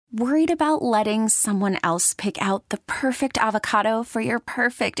Worried about letting someone else pick out the perfect avocado for your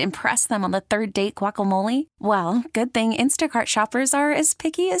perfect impress them on the third date guacamole? Well, good thing Instacart shoppers are as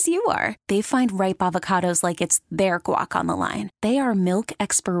picky as you are. They find ripe avocados like it's their guac on the line. They are milk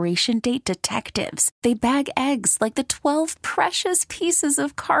expiration date detectives. They bag eggs like the 12 precious pieces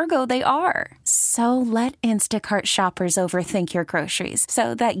of cargo they are. So let Instacart shoppers overthink your groceries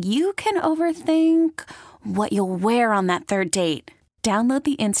so that you can overthink what you'll wear on that third date. Download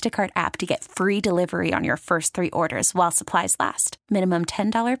the Instacart app to get free delivery on your first 3 orders while supplies last. Minimum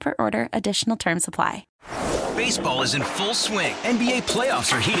 $10 per order. Additional terms apply. Baseball is in full swing. NBA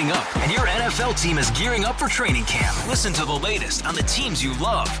playoffs are heating up, and your NFL team is gearing up for training camp. Listen to the latest on the teams you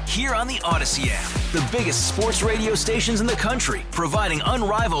love here on the Odyssey app. The biggest sports radio stations in the country, providing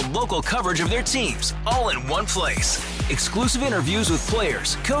unrivaled local coverage of their teams, all in one place. Exclusive interviews with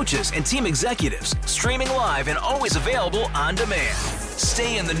players, coaches, and team executives, streaming live and always available on demand.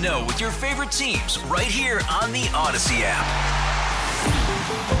 Stay in the know with your favorite teams right here on the Odyssey app.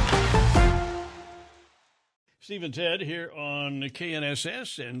 Steve and Ted here on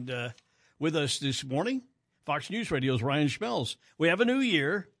KNSS, and with us this morning, Fox News Radio's Ryan Schmelz. We have a new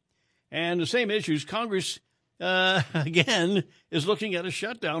year, and the same issues. Congress, again, is looking at a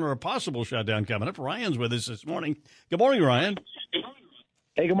shutdown or a possible shutdown coming up. Ryan's with us this morning. Good morning, Ryan.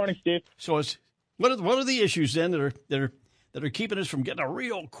 Hey, good morning, Steve. So, what are the issues then that are keeping us from getting a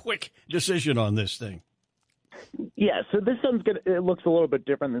real quick decision on this thing? Yeah, so this one's it looks a little bit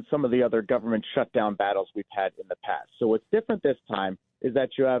different than some of the other government shutdown battles we've had in the past. So what's different this time is that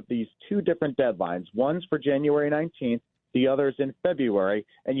you have these 2 different deadlines. One's for January 19th, the other's in February,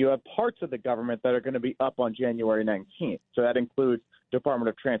 and you have parts of the government that are going to be up on January 19th. So that includes Department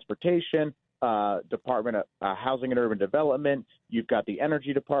of Transportation, Department of Housing and Urban Development. You've got the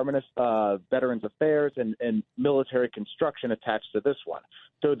Energy Department, Veterans Affairs, and military construction attached to this one.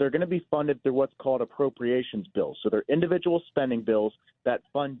 So they're going to be funded through what's called appropriations bills. So they're individual spending bills that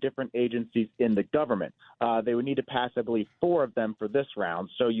fund different agencies in the government. They would need to pass, I believe, 4 of them for this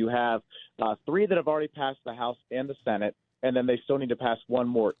round. So you have 3 that have already passed the House and the Senate, and then they still need to pass 1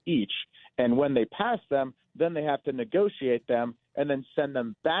 more each. And when they pass them, then they have to negotiate them and then send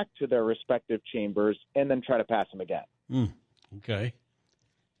them back to their respective chambers and then try to pass them again. Okay.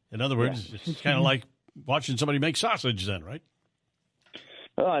 In other words, It's kind of like watching somebody make sausage then, right?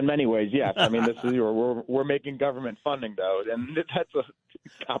 Well, in many ways, yes. I mean, this is we're making government funding, though, and that's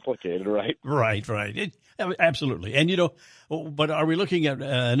complicated, right? Right. Absolutely. And, but are we looking at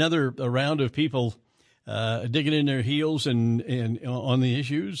another round of people digging in their heels and on the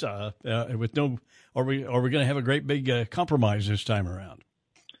issues with no? Are we going to have a great big compromise this time around?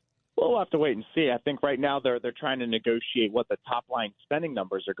 Well, we'll have to wait and see. I think right now they're trying to negotiate what the top line spending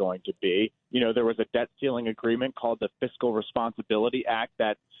numbers are going to be. There was a debt ceiling agreement called the Fiscal Responsibility Act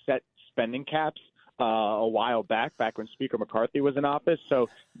that set spending caps a while back when Speaker McCarthy was in office. So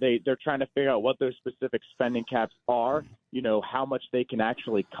they're trying to figure out what those specific spending caps are, how much they can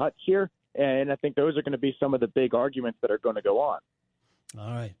actually cut here. And I think those are going to be some of the big arguments that are going to go on. All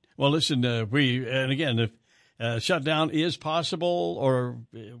right. Well, listen, if shutdown is possible or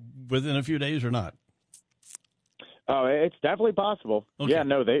within a few days or not? Oh, it's definitely possible. Okay. Yeah,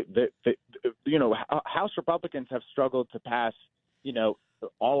 no, they House Republicans have struggled to pass,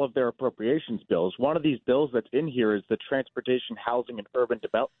 all of their appropriations bills. One of these bills that's in here is the Transportation, Housing, and Urban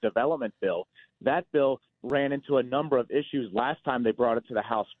Development Bill. That bill ran into a number of issues last time they brought it to the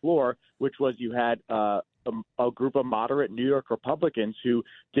House floor, which was you had a group of moderate New York Republicans who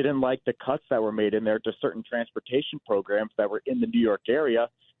didn't like the cuts that were made in there to certain transportation programs that were in the New York area.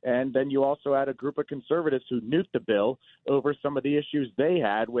 And then you also had a group of conservatives who nuked the bill over some of the issues they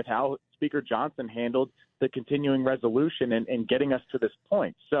had with how Speaker Johnson handled the continuing resolution and getting us to this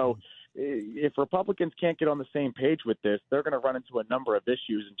point. So if Republicans can't get on the same page with this, they're going to run into a number of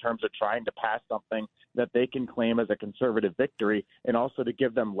issues in terms of trying to pass something that they can claim as a conservative victory and also to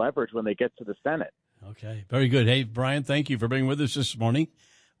give them leverage when they get to the Senate. Okay, very good. Hey, Brian, thank you for being with us this morning.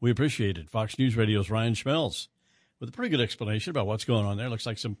 We appreciate it. Fox News Radio's Ryan Schmelz with a pretty good explanation about what's going on there. Looks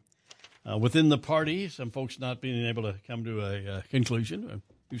like some within the party, some folks not being able to come to a conclusion.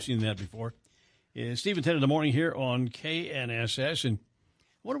 We've seen that before. Steve and Ted in the morning here on KNSS. And I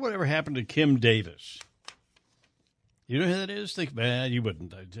wonder whatever happened to Kim Davis. You know who that is? You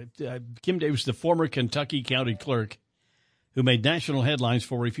wouldn't. Kim Davis, the former Kentucky County Clerk, who made national headlines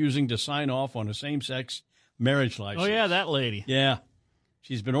for refusing to sign off on a same-sex marriage license. Oh, yeah, that lady. Yeah.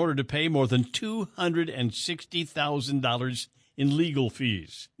 She's been ordered to pay more than $260,000 in legal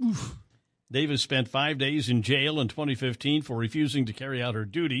fees. Oof. Davis spent 5 days in jail in 2015 for refusing to carry out her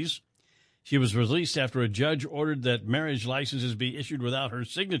duties. She was released after a judge ordered that marriage licenses be issued without her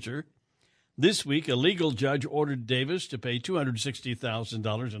signature. This week, a legal judge ordered Davis to pay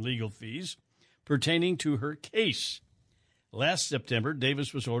 $260,000 in legal fees pertaining to her case. Last September,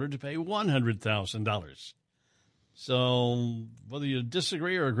 Davis was ordered to pay $100,000. So whether you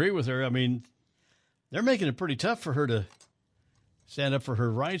disagree or agree with her, I mean, they're making it pretty tough for her to stand up for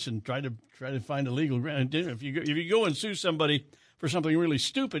her rights and try to find a legal ground. If you go and sue somebody for something really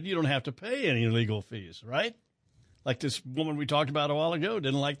stupid, you don't have to pay any legal fees, right? Like this woman we talked about a while ago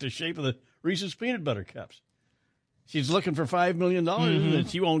didn't like the shape of the Reese's peanut butter cups. She's looking for $5 million, and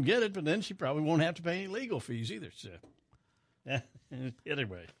she won't get it, but then she probably won't have to pay any legal fees either. So,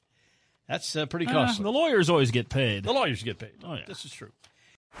 anyway, that's pretty costly. The lawyers always get paid. The lawyers get paid. Oh, yeah. This is true.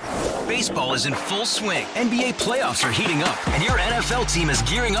 Baseball is in full swing. NBA playoffs are heating up, and your NFL team is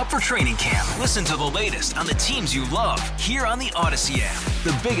gearing up for training camp. Listen to the latest on the teams you love here on the Odyssey app.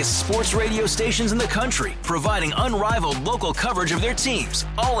 The biggest sports radio stations in the country, providing unrivaled local coverage of their teams,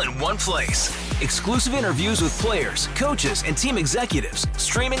 all in one place. Exclusive interviews with players, coaches, and team executives,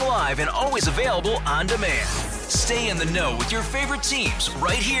 streaming live and always available on demand. Stay in the know with your favorite teams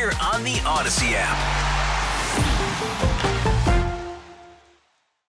right here on the Odyssey app.